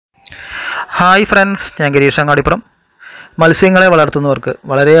Hi friends, ഞാൻ ഗിരീഷ് അങ്ങാടിപ്പുറം. മത്സ്യങ്ങളെ വളർത്തുന്നവർക്ക്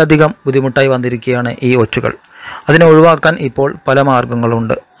വളരെയധികം ബുദ്ധിമുട്ടായി വന്നിരിക്കുകയാണ് ഈ ഒച്ചുകൾ. അതിനെ ഒഴിവാക്കാൻ ഇപ്പോൾ പല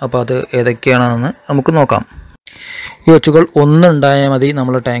മാർഗ്ഗങ്ങളുണ്ട്. അപ്പോൾ അത് ഏതൊക്കെയാണെന്ന് നമുക്ക് നോക്കാം. ഈ ഒച്ചുകൾ ഒന്നുണ്ടായാൽ മതി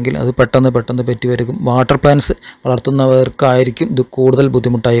നമ്മുടെ ടാങ്കിൽ. അത് പെട്ടെന്ന് പെറ്റി വരും. വാട്ടർ പ്ലാന്റ്സ് വളർത്തുന്നവർക്കായിരിക്കും ഇത് കൂടുതൽ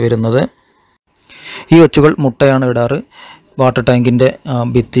ബുദ്ധിമുട്ടായി വരുന്നത്. ഈ ഒച്ചുകൾ മുട്ടയാണ് ഇടാറ്. വാട്ടർ ടാങ്കിൻ്റെ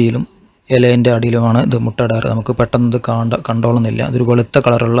ഭിത്തിയിലും ഇലേൻ്റെ അടിയിലുമാണ് ഇത് മുട്ടയിടാറ്. നമുക്ക് പെട്ടെന്ന് ഇത് കണ്ടോളുന്നില്ല. അതൊരു വെളുത്ത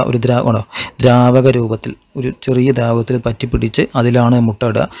കളറുള്ള ഒരു ദ്രാവക രൂപത്തിൽ, ഒരു ചെറിയ ദ്രാവകത്തിൽ പറ്റിപ്പിടിച്ച് അതിലാണ് മുട്ട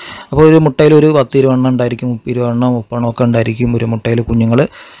ഇടുക. അപ്പോൾ ഒരു മുട്ടയിൽ ഒരു 10-20 എണ്ണം ഉണ്ടായിരിക്കും, 20 എണ്ണം 30 എണ്ണം ഒക്കെ ഉണ്ടായിരിക്കും ഒരു മുട്ടയിൽ കുഞ്ഞുങ്ങൾ.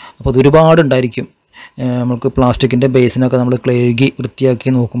 അപ്പോൾ അത് ഒരുപാടുണ്ടായിരിക്കും. നമുക്ക് പ്ലാസ്റ്റിക്കിൻ്റെ ബേസിനൊക്കെ നമ്മൾ കഴുകി വൃത്തിയാക്കി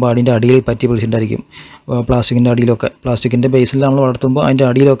നോക്കുമ്പോൾ അതിൻ്റെ അടിയിൽ പറ്റി പിടിച്ചിട്ടുണ്ടായിരിക്കും. പ്ലാസ്റ്റിക്കിൻ്റെ അടിയിലൊക്കെ, പ്ലാസ്റ്റിക്കിൻ്റെ ബേസിൽ നമ്മൾ വളർത്തുമ്പോൾ അതിൻ്റെ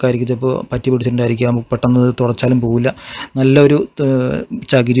അടിയിലൊക്കെ ആയിരിക്കും ചിലപ്പോൾ പറ്റി പിടിച്ചിട്ടുണ്ടായിരിക്കും. നമുക്ക് പെട്ടെന്ന് തുടച്ചാലും പോവില്ല. നല്ലൊരു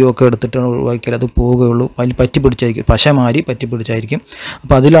ചകിരിയൊക്കെ എടുത്തിട്ടാണ് ഒഴിവാക്കിയാൽ അത് പോവുകയുള്ളൂ. അതിൽ പറ്റി പിടിച്ചായിരിക്കും, പശ മാറി പറ്റി പിടിച്ചായിരിക്കും.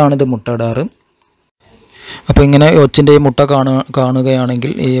 അപ്പോൾ അതിലാണിത് മുട്ട ഇടാറ്. അപ്പോൾ ഇങ്ങനെ ഒച്ചിൻ്റെ മുട്ട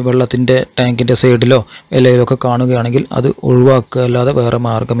കാണുകയാണെങ്കിൽ ഈ വെള്ളത്തിൻ്റെ ടാങ്കിൻ്റെ സൈഡിലോ ഇലയിലോ ഒക്കെ കാണുകയാണെങ്കിൽ അത് ഒഴിവാക്കുക, അല്ലാതെ വേറെ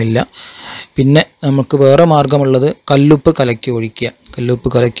മാർഗ്ഗമില്ല. പിന്നെ നമുക്ക് വേറെ മാർഗ്ഗമുള്ളത് കല്ലുപ്പ് കലക്കി ഒഴിക്കുക. കല്ലുപ്പ്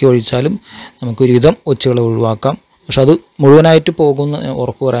കലക്കി ഒഴിച്ചാലും നമുക്കൊരുവിധം ഒച്ചുകളെ ഒഴിവാക്കാം. പക്ഷെ അത് മുഴുവനായിട്ട് പോകുമെന്ന്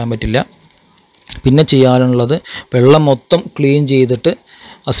ഉറപ്പ് പറയാൻ പറ്റില്ല. പിന്നെ ചെയ്യാനുള്ളത് വെള്ളം മൊത്തം ക്ലീൻ ചെയ്തിട്ട്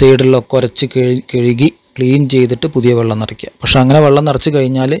ആ സൈഡിലൊക്കെ ഉരച്ച് കഴുകി ക്ലീൻ ചെയ്തിട്ട് പുതിയ വെള്ളം നിറയ്ക്കുക. പക്ഷെ അങ്ങനെ വെള്ളം നിറച്ച്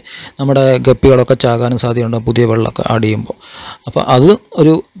കഴിഞ്ഞാൽ നമ്മുടെ ഗപ്പികളൊക്കെ ചാകാനും സാധ്യതയുണ്ട് പുതിയ വെള്ളമൊക്കെ ആഡ് ചെയ്യുമ്പോൾ. അപ്പോൾ അത്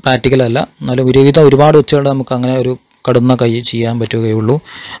ഒരു പ്രാക്ടിക്കലല്ല. എന്നാലും ഒരുപാട് ഒച്ചുകൾ നമുക്ക് അങ്ങനെ ഒരു കടന്ന കൈ ചെയ്യാൻ പറ്റുകയുള്ളൂ.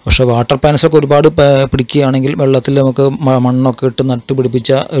 പക്ഷേ വാട്ടർ പ്ലാന്റ്സൊക്കെ ഒരുപാട് പിടിക്കുകയാണെങ്കിൽ വെള്ളത്തിൽ നമുക്ക് മണ്ണൊക്കെ ഇട്ട് നട്ട്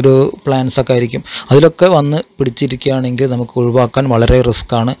പിടിപ്പിച്ച ഒരു പ്ലാന്റ്സൊക്കെ ആയിരിക്കും. അതിലൊക്കെ വന്ന് പിടിച്ചിരിക്കുകയാണെങ്കിൽ നമുക്ക് ഒഴിവാക്കാൻ വളരെ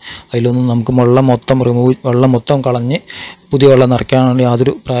റിസ്ക്കാണ്. അതിലൊന്നും നമുക്ക് വെള്ളം മൊത്തം കളഞ്ഞ് പുതിയ വെള്ളം നിറയ്ക്കാനുള്ള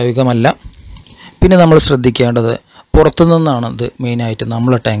യാതൊരു പ്രായോഗികമല്ല. പിന്നെ നമ്മൾ ശ്രദ്ധിക്കേണ്ടത്, പുറത്തു നിന്നാണ് ഇത് മെയിനായിട്ട്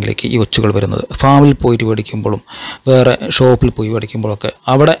നമ്മളെ ടാങ്കിലേക്ക് ഈ ഒച്ചുകൾ വരുന്നത്. ഫാമിൽ പോയിട്ട് മേടിക്കുമ്പോഴും വേറെ ഷോപ്പിൽ പോയി മേടിക്കുമ്പോഴൊക്കെ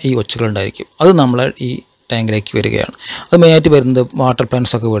അവിടെ ഈ ഒച്ചുകൾ ഉണ്ടായിരിക്കും. അത് നമ്മളെ ഈ ടാങ്കിലേക്ക് വരികയാണ്. അത് മെയിനായിട്ട് വരുന്നത് വാട്ടർ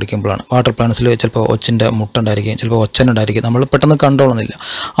പ്ലാന്റ്സ് ഒക്കെ മേടിക്കുമ്പോഴാണ്. വാട്ടർ പ്ലാന്റ്സിൽ ചിലപ്പോൾ ഒച്ചിൻ്റെ മുട്ട ഉണ്ടായിരിക്കും, ചിലപ്പോൾ ഒച്ചനുണ്ടായിരിക്കും. നമ്മൾ പെട്ടെന്ന് കണ്ടോളുന്നില്ല.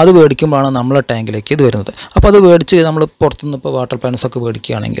 അത് മേടിക്കുമ്പോഴാണ് നമ്മളെ ടാങ്കിലേക്ക് ഇത് വരുന്നത്. അപ്പോൾ അത് മേടിച്ച് നമ്മൾ പുറത്തുനിന്ന് ഇപ്പോൾ വാട്ടർ പ്ലാന്റ്സ് ഒക്കെ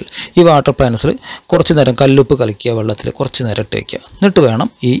മേടിക്കുകയാണെങ്കിൽ ഈ വാട്ടർ പ്ലാന്റ്സിൽ കുറച്ച് നേരം കല്ലുപ്പ് കലക്കിയ വെള്ളത്തിൽ കുറച്ച് നേരം ഇട്ട് വയ്ക്കുക. എന്നിട്ട്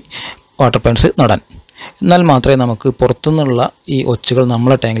വേണം ഈ വാട്ടർ പ്ലാന്റ്സ് നടാൻ. എന്നാൽ മാത്രമേ നമുക്ക് പുറത്തുനിന്നുള്ള ഈ ഒച്ചുകൾ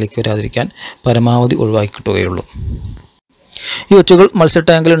നമ്മളെ ടാങ്കിലേക്ക് വരാതിരിക്കാൻ പരമാവധി ഒഴിവാക്കി കിട്ടുകയുള്ളൂ. ഈ ഒച്ചുകൾ മത്സ്യ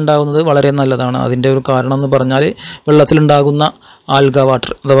ടാങ്കിൽ ഉണ്ടാകുന്നത് വളരെ നല്ലതാണ്. അതിൻ്റെ ഒരു കാരണം എന്ന് പറഞ്ഞാൽ വെള്ളത്തിലുണ്ടാകുന്ന ആൽഗ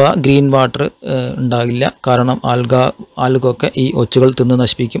വാട്ടർ അഥവാ ഗ്രീൻ വാട്ടർ ഉണ്ടാകില്ല. കാരണം ആൽഗൊക്കെ ഈ ഒച്ചുകൾ തിന്ന്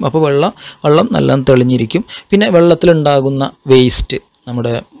നശിപ്പിക്കും. അപ്പോൾ വെള്ളം നല്ല തെളിഞ്ഞിരിക്കും. പിന്നെ വെള്ളത്തിലുണ്ടാകുന്ന വേസ്റ്റ്,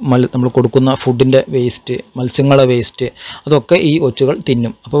 നമ്മൾ കൊടുക്കുന്ന ഫുഡിൻ്റെ വേസ്റ്റ്, മത്സ്യങ്ങളെ വേസ്റ്റ്, അതൊക്കെ ഈ ഒച്ചുകൾ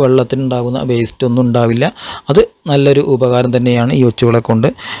തിന്നും. അപ്പോൾ വെള്ളത്തിനുണ്ടാകുന്ന വേസ്റ്റ് ഒന്നും ഉണ്ടാവില്ല. അത് നല്ലൊരു ഉപകാരം തന്നെയാണ് ഈ ഒച്ചുകളെ കൊണ്ട്.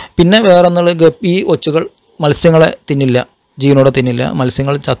 പിന്നെ വേറെ ഒന്നുള്ള, ഈ ഒച്ചുകൾ മത്സ്യങ്ങളെ തിന്നില്ല, ജീവനോടെ തിന്നില്ല.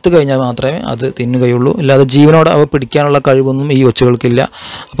 മത്സ്യങ്ങൾ ചത്തു കഴിഞ്ഞാൽ മാത്രമേ അത് തിന്നുകയുള്ളൂ. അല്ലാതെ ജീവനോടെ അവ പിടിക്കാനുള്ള കഴിവൊന്നും ഈ ഒച്ചുകൾക്കില്ല.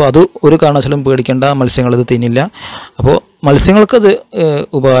 അപ്പോൾ അത് ഒരു കാരണവശാലും പേടിക്കേണ്ട, മത്സ്യങ്ങളിത് തിന്നില്ല. അപ്പോൾ മത്സ്യങ്ങൾക്കത്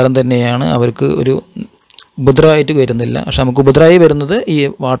ഉപകാരം തന്നെയാണ്. അവർക്ക് ഒരു ഉപദ്രവമായിട്ട് വരുന്നില്ല. പക്ഷെ നമുക്ക് ഉപദ്രവമായി വരുന്നത് ഈ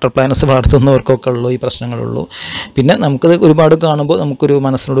വാട്ടർ പ്ലാന്റ്സ് വളർത്തുന്നവർക്കൊക്കെ ഉള്ളൂ ഈ പ്രശ്നങ്ങളുള്ളൂ. പിന്നെ നമുക്കത് ഒരുപാട് കാണുമ്പോൾ നമുക്കൊരു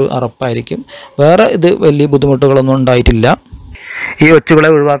മനസ്സിനോട് അറപ്പായിരിക്കും. വേറെ ഇത് വലിയ ബുദ്ധിമുട്ടുകളൊന്നും ഉണ്ടായിട്ടില്ല. ഈ ഒച്ചുകളെ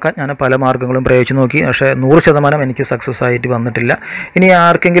ഒഴിവാക്കാൻ ഞാൻ പല മാർഗ്ഗങ്ങളും പ്രയോഗിച്ച് നോക്കി. പക്ഷേ 100% എനിക്ക് സക്സസ് ആയിട്ട് വന്നിട്ടില്ല. ഇനി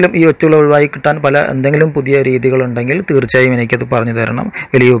ആർക്കെങ്കിലും ഈ ഒച്ചുകളെ ഒഴിവാക്കി കിട്ടാൻ എന്തെങ്കിലും പുതിയ രീതികളുണ്ടെങ്കിൽ തീർച്ചയായും എനിക്കത് പറഞ്ഞു തരണം.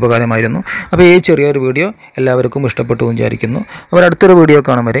 വലിയ ഉപകാരമായിരുന്നു. അപ്പോൾ ഈ ചെറിയൊരു വീഡിയോ എല്ലാവർക്കും ഇഷ്ടപ്പെട്ടു വിചാരിക്കുന്നു. അപ്പോൾ അടുത്തൊരു വീഡിയോ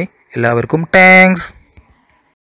കാണും വരെ എല്ലാവർക്കും താങ്ക്സ്.